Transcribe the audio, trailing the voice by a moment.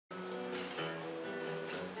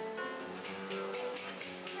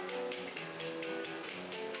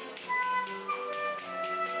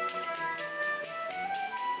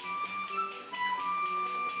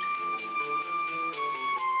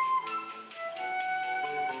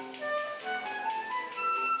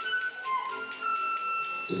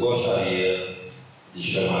Eu gostaria de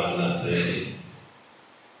chamar aqui na frente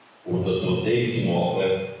o Dr. David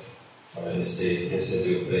Mokler para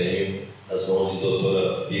receber o prêmio das mãos de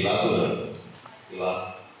doutora Przybilla.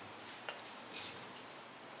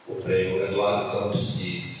 O prêmio Eduardo Campos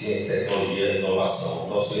de Ciência, Tecnologia e Inovação.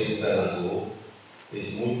 Nosso ex-governador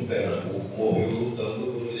fez muito Pernambuco, morreu lutando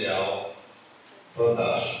por um ideal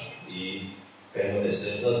fantástico e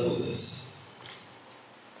permanecendo nas lutas.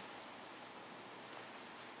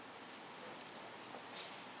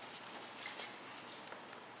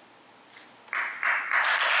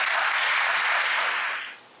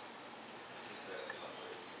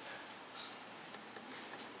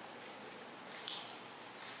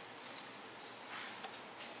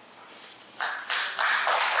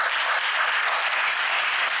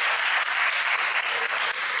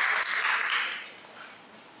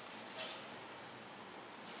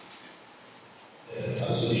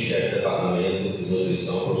 A subchefe do Departamento de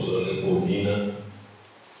Nutrição, a professora Morgane,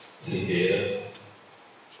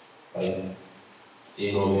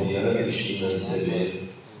 em nome de Ana Cristina, receber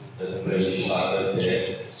o prêmio de Estado da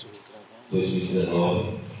FF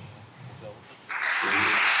 2019.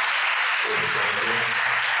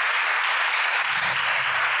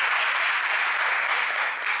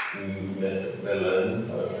 Melanie,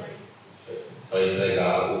 para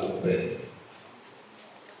entregar o prêmio.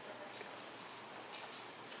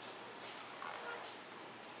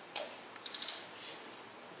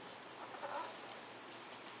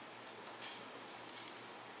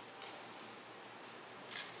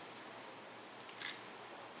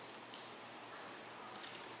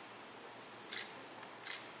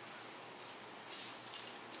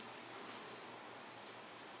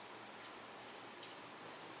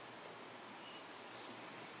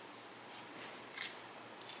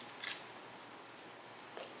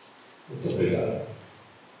 Muito obrigado.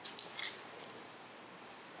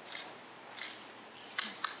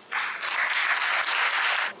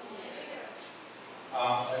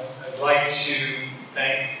 I'd like to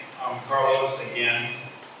thank Carlos again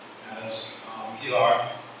as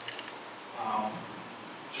Pilar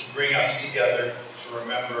to bring us together to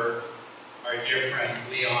remember our dear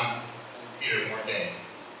friends Leon and Peter Morgane.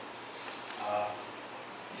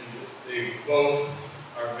 They both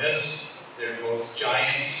are missed. They're both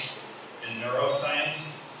giants in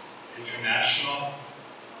neuroscience, international,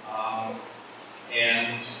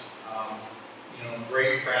 and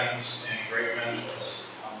great friends and great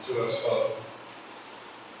mentors to us both.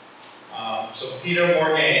 So Peter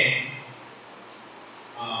Morgane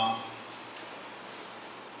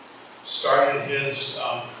started his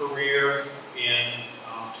career in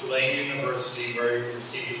Tulane University, where he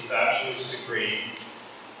received his bachelor's degree,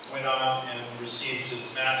 went on and received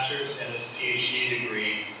his master's and his PhD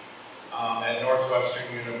degree at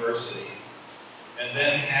Northwestern University, and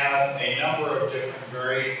then had a number of different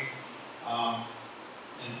very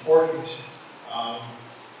important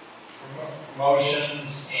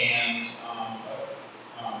promotions and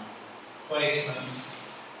placements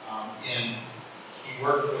he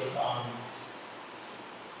worked with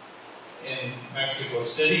in Mexico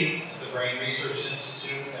City at the Brain Research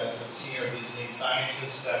Institute as a senior visiting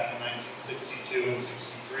scientist back in 1962 and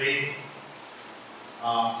 63.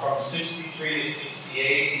 From 63 to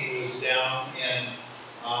 68, he was down in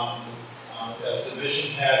as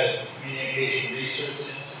division head at the Communication Research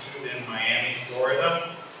Institute in Miami, Florida,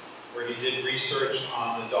 where he did research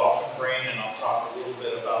on the dolphin brain, and I'll talk a little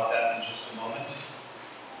bit about that in just a moment.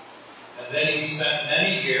 And then he spent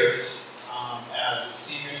many years as a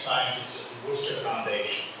senior scientist at the Worcester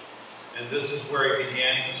Foundation, and this is where he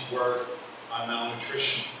began his work on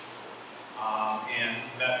malnutrition, and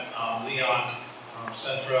met Leon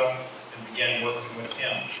Centra and began working with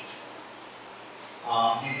him.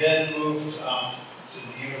 He then moved to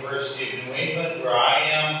the University of New England, where I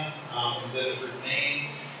am, in Bedford, Maine,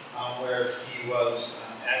 where he was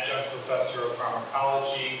an adjunct professor of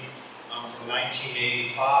pharmacology from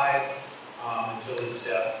 1985 until his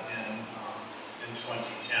death in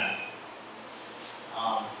 2010.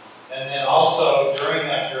 And then also, during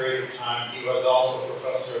that period of time, he was also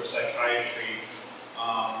professor of psychiatry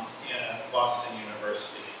at Boston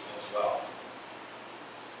University as well.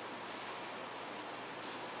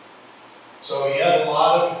 So he had a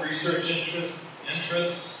lot of research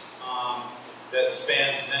interests that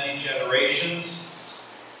spanned many generations.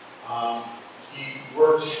 He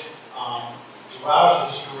worked throughout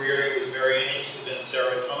his career. He was very interested in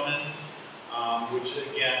serotonin, which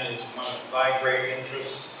again is one of my great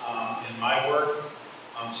interests in my work.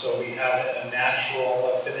 So we had a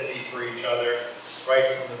natural affinity for each other right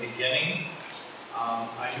from the beginning.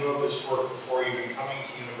 I knew of his work before even coming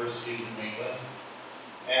to University of New England.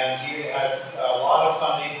 And he had a lot of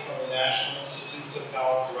funding from the National Institutes of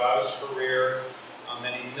Health throughout his career,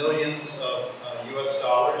 many millions of US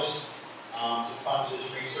dollars to fund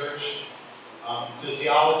his research.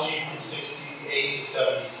 Physiology from 68 to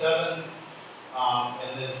 77,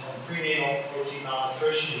 and then from prenatal protein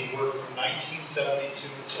malnutrition, he worked from 1972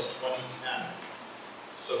 until 2010.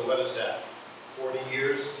 So what is that? 40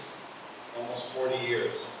 years? Almost 40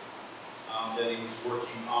 years that he was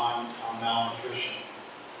working on malnutrition.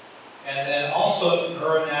 And then also the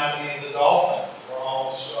neuroanatomy of the dolphin for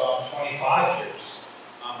almost 25 years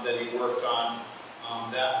that he worked on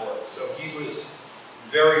that work. So he was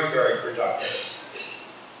very, very productive.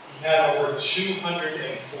 He had over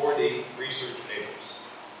 240 research papers.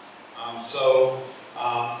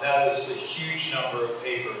 That is a huge number of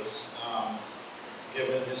papers.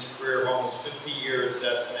 Given his career of almost 50 years,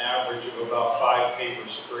 that's an average of about 5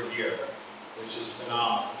 papers per year, which is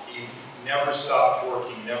phenomenal. He never stopped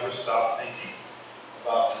working, never stopped thinking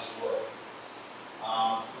about his work.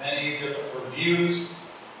 Many different reviews,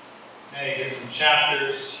 many different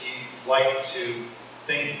chapters. He liked to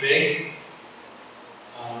think big,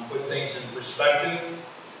 put things in perspective,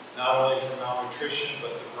 not only for malnutrition,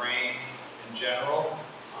 but the brain in general,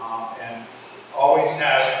 and always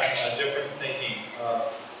had a different thinking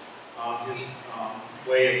of his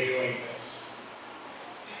way of doing things.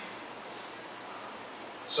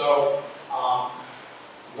 So,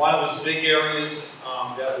 one of his big areas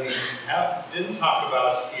that we didn't talk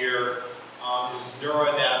about here is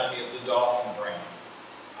neuroanatomy of the dolphin brain.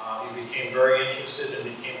 He became very interested and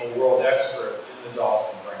became a world expert in the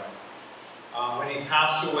dolphin brain. When he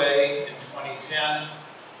passed away in 2010,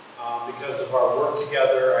 because of our work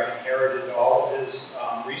together, I inherited all of his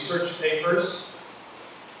research papers,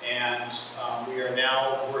 and we are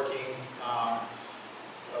now working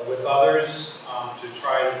with others to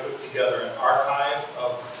try to put together an archive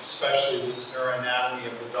of especially this neuroanatomy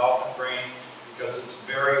of the dolphin brain, because it's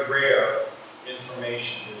very rare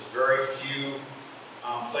information. There's very few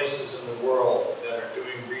places in the world that are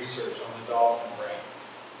doing research on the dolphin brain.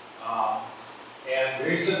 And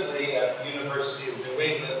recently at the University of New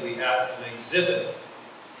England, we had an exhibit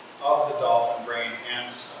of the dolphin brain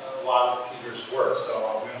and a lot of Peter's work. So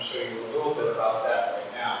I'm going to show you a little bit about that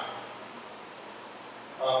right now.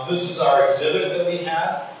 This is our exhibit that we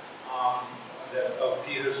had of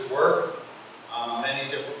Peter's work. Many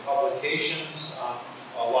different publications,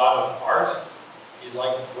 a lot of art. He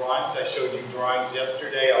liked drawings. I showed you drawings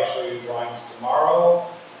yesterday. I'll show you drawings tomorrow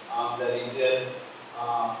that he did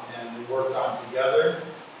and we worked on together.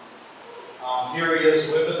 Here he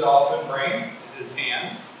is with a dolphin brain in his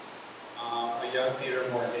hands, a young Peter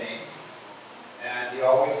Morgane. And he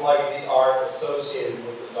always liked the art associated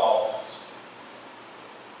with the dolphins.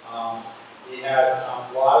 He had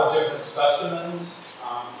a lot of different specimens.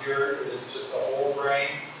 Here is just a whole brain.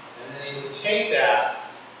 And then he would take that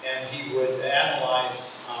and he would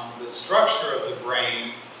analyze the structure of the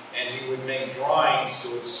brain, and he would make drawings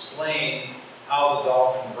to explain how the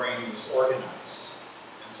dolphin brain was organized.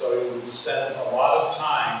 And so he would spend a lot of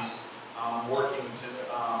time working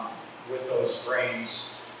with those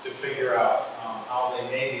brains to figure out how they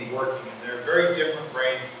may be working. And they're very different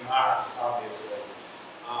brains than ours, obviously.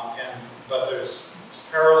 But there's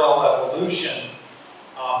parallel evolution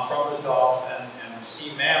from the dolphin and the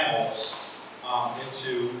sea mammals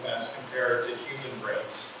as compared to human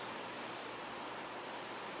brains.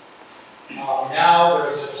 Now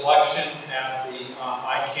there's a collection at the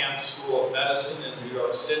ICANN School of Medicine in New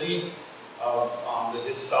York City of the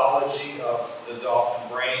histology of the dolphin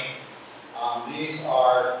brain. These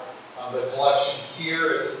are the collection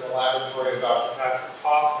here is in the laboratory of Dr. Patrick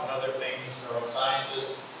Hoff, another famous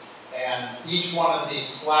neuroscientist. And each one of these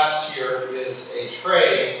slats here is a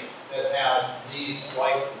tray that has these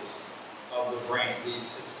slices of the brain,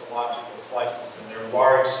 these histological slices, and they're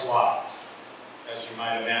large slots. As you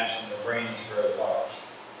might imagine, the brain is very large.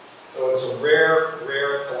 So it's a rare,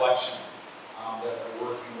 rare collection that we're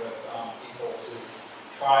working with people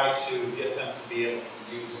to try to get them to be able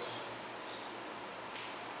to use it.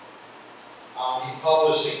 He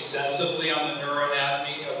published extensively on the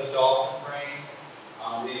neuroanatomy of the dolphin brain.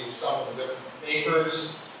 These are some of the different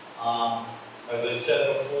papers. As I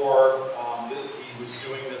said before, he was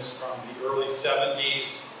doing this from the early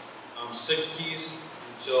 70s, 60s,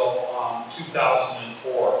 until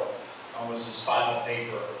 2004 was his final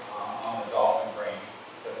paper on the dolphin brain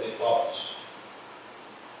that they published.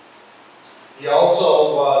 He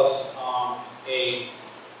also was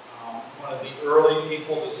one of the early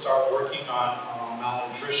people to start working on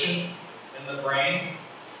malnutrition in the brain.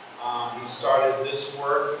 He started this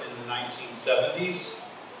work in the 1970s,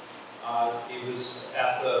 He was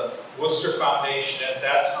at the Worcester Foundation at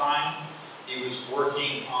that time. He was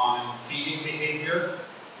working on feeding behavior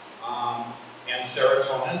and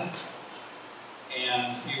serotonin.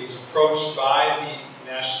 And he was approached by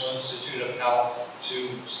the National Institute of Health to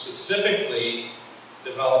specifically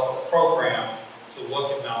develop a program to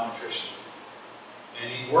look at malnutrition.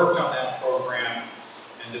 And he worked on that program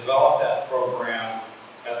and developed that program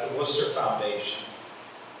at the Worcester Foundation.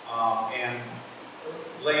 And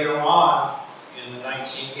later on, in the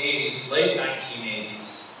 1980s, late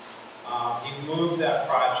 1980s, he moved that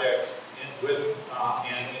project and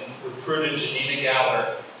recruited Janina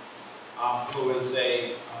Galler, who is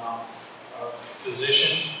a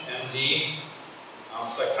physician, MD,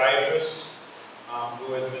 psychiatrist,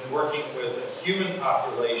 who had been working with a human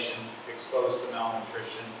population exposed to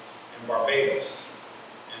malnutrition in Barbados.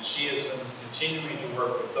 And she has been continuing to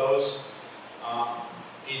work with those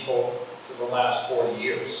people for the last 40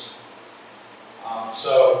 years.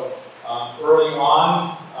 Early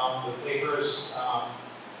on, the papers,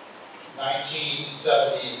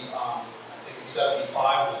 1970, I think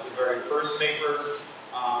 75 was the very first paper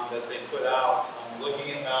that they put out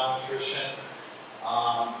looking at malnutrition.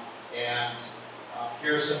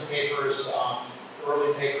 Here's some papers,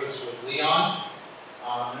 early papers with Leon,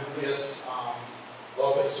 nucleus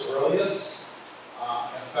locus coeruleus,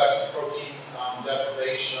 affects the protein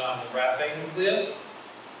deprivation on the raphe nucleus.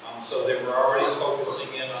 So they were already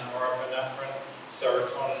focusing in on norepinephrine,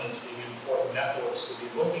 serotonin as being important networks to be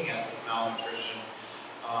looking at with malnutrition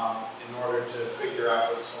in order to figure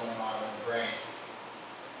out what's going on in the brain.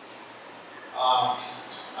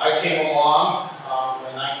 I came along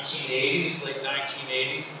in the 1980s, late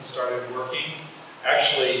 1980s, and started working.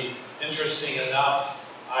 Actually, interesting enough,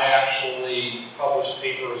 I actually published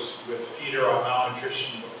papers with Peter on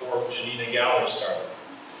malnutrition before Janina Galler started.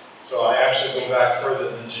 So I actually go back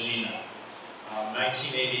further than Janina.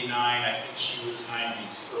 1989, I think she was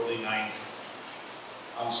 90s, early 90s.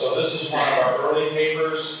 So this is one of our early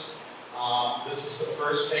papers. This is the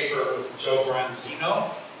first paper with Joe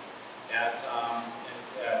Branzino at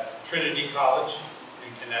Trinity College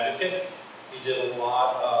in Connecticut. He did a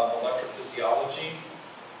lot of electrophysiology.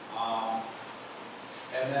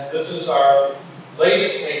 And then this is our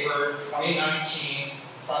latest paper, 2019,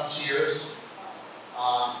 Frontiers.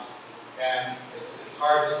 And it's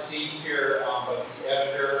hard to see here, but the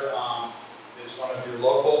editor is one of your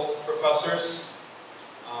local professors,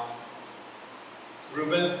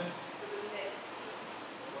 Ruben.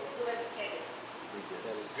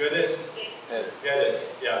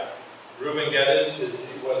 Geddes, yeah. Ruben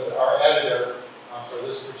Geddes was our editor for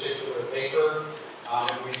this particular paper.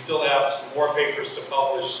 And we still have some more papers to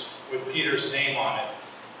publish with Peter's name on it,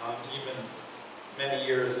 even many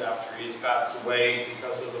years after he has passed away.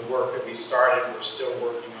 Because of the work that we started, we're still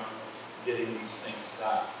working on getting these things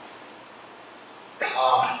done.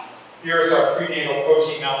 Here's our prenatal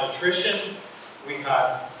protein malnutrition. We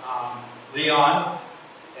had Leon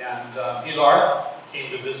and Pilar came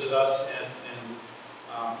to visit us in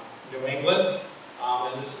New England.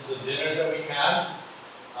 And this is a dinner that we had.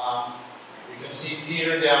 You can see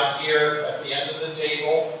Peter down here at the end of the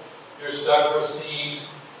table. There's Doug Racine,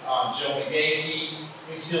 Joe McGahey. You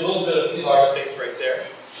can see a little bit of Pilar's face right there.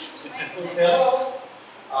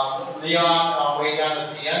 Leon way down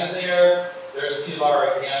at the end there. There's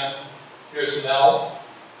Pilar again. Here's Mel.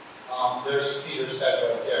 There's Peter's head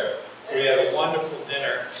right there. So we had a wonderful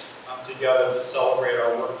dinner together to celebrate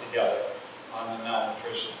our work together on the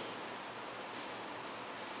malnutrition.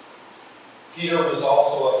 Peter was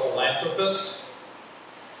also a philanthropist.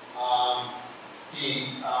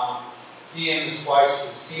 He and his wife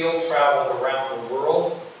Cecile traveled around the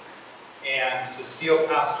world, and Cecile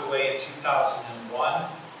passed away in 2001.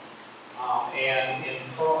 And in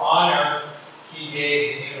her honor, he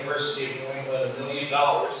gave the University of New England $1 million,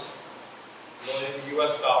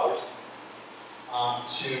 US dollars,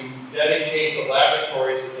 to dedicate the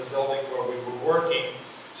laboratories in the building where we were working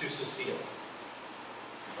to Cecile.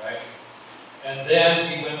 Right? And then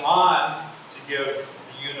he went on to give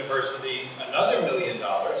the university another $1 million,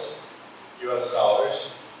 US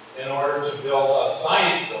dollars, in order to build a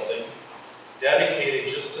science building dedicated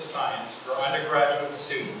just to science for undergraduate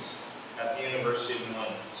students at the University of New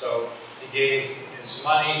England. So he gave his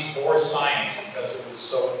money for science because it was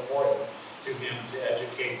so important to him to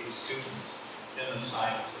educate the students in the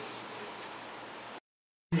sciences.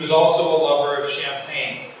 He was also a lover of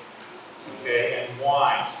champagne, okay, and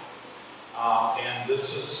wine. And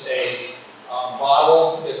this is a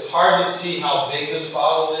bottle. It's hard to see how big this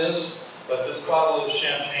bottle is, but this bottle of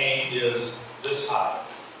champagne is this high.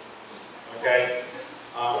 Okay,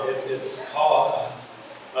 it's called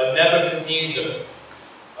a Nebuchadnezzar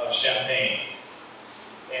of champagne.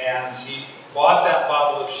 And he bought that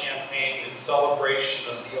bottle of champagne in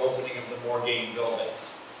celebration of the opening of the Morgane building.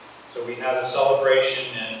 So we had a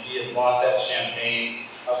celebration and he had bought that champagne.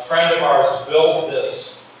 A friend of ours built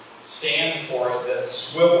this stand for it that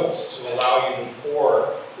swivels to allow you to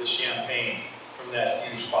pour the champagne from that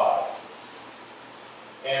huge bottle.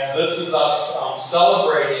 And this is us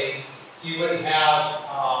celebrating. He would have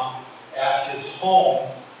at his home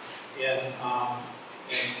in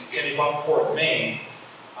Kennebunkport, Maine,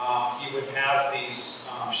 he would have these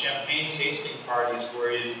champagne tasting parties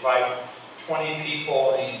where he'd invite 20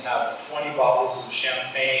 people and he'd have 20 bottles of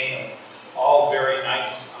champagne, all very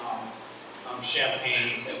nice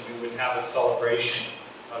champagnes, and we would have a celebration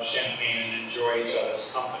of champagne and enjoy each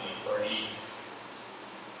other's company for an evening.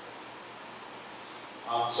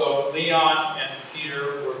 So Leon and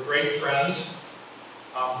Peter were great friends,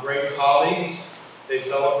 great colleagues. They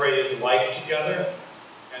celebrated life together,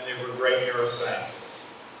 and they were great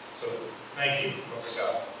neuroscientists. So thank you, Dr.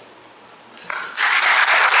 God.